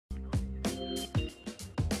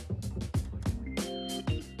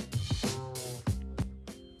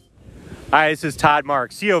Hi, this is Todd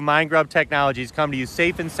Marks, CEO of Mindgrub Technologies, come to you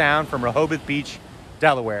safe and sound from Rehoboth Beach,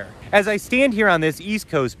 Delaware. As I stand here on this East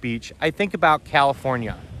Coast beach, I think about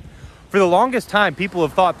California. For the longest time, people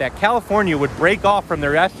have thought that California would break off from the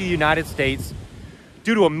rest of the United States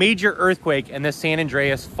due to a major earthquake and the San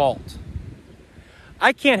Andreas Fault.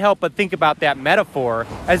 I can't help but think about that metaphor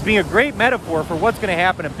as being a great metaphor for what's going to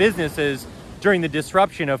happen to businesses during the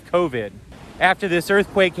disruption of COVID. After this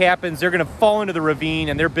earthquake happens, they're going to fall into the ravine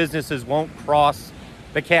and their businesses won't cross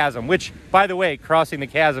the chasm, which, by the way, Crossing the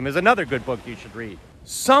Chasm is another good book you should read.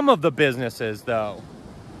 Some of the businesses, though,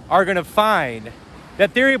 are going to find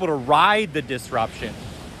that they're able to ride the disruption.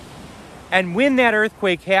 And when that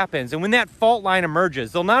earthquake happens and when that fault line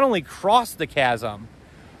emerges, they'll not only cross the chasm,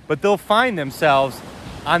 but they'll find themselves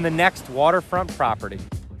on the next waterfront property.